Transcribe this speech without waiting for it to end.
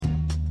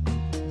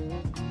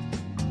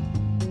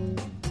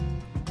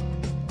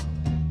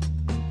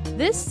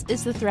This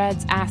is the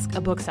Thread's Ask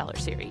a Bookseller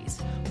series,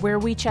 where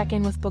we check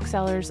in with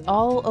booksellers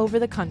all over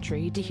the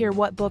country to hear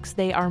what books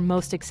they are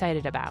most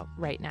excited about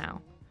right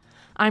now.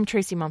 I'm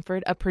Tracy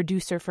Mumford, a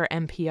producer for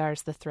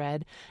NPR's The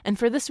Thread, and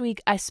for this week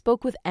I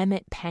spoke with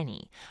Emmett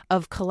Penny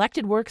of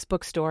Collected Works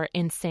Bookstore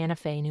in Santa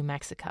Fe, New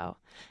Mexico.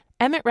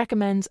 Emmett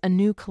recommends a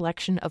new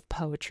collection of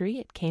poetry.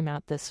 It came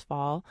out this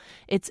fall.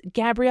 It's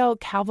Gabrielle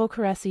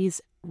Calvo-Caressi's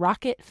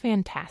Rocket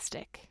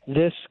Fantastic.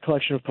 This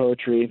collection of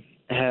poetry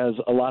has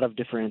a lot of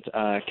different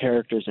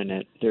characters in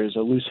it. There's a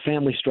loose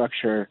family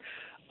structure.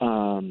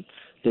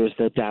 There's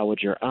the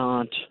dowager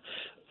aunt.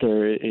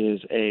 There is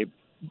a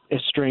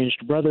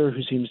estranged brother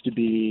who seems to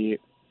be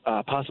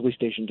possibly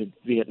stationed in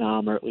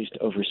Vietnam or at least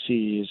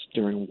overseas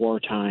during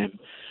wartime.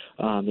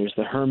 There's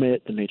the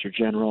hermit, the major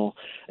general,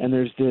 and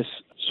there's this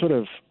sort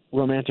of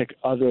romantic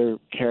other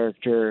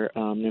character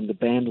named the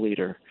band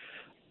leader.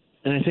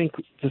 And I think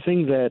the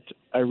thing that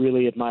I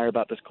really admire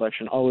about this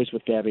collection, always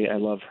with Gabby, I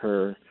love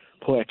her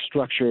poetic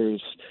structures.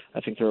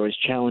 I think they're always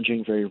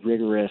challenging, very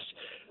rigorous.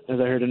 As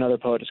I heard another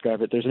poet describe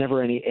it, there's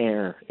never any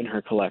air in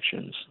her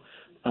collections.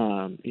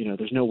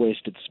 There's no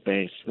wasted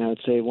space. And I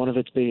would say one of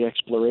its big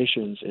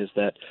explorations is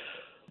that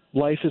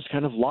life is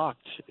kind of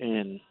locked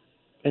in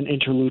an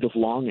interlude of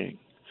longing,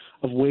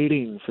 of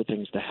waiting for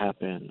things to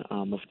happen,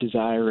 of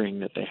desiring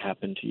that they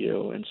happen to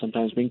you, and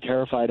sometimes being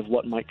terrified of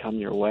what might come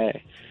your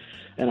way.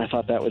 And I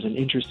thought that was an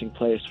interesting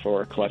place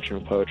for a collection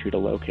of poetry to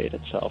locate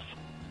itself.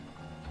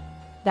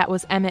 That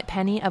was Emmett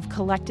Penny of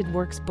Collected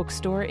Works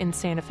Bookstore in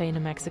Santa Fe, New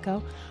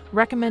Mexico,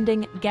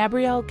 recommending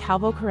Gabrielle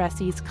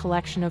Calvo-Caressi's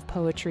collection of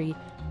poetry,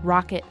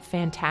 Rocket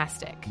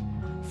Fantastic.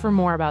 For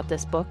more about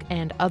this book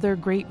and other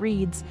great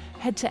reads,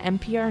 head to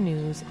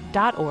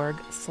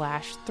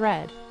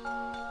nprnews.org/thread.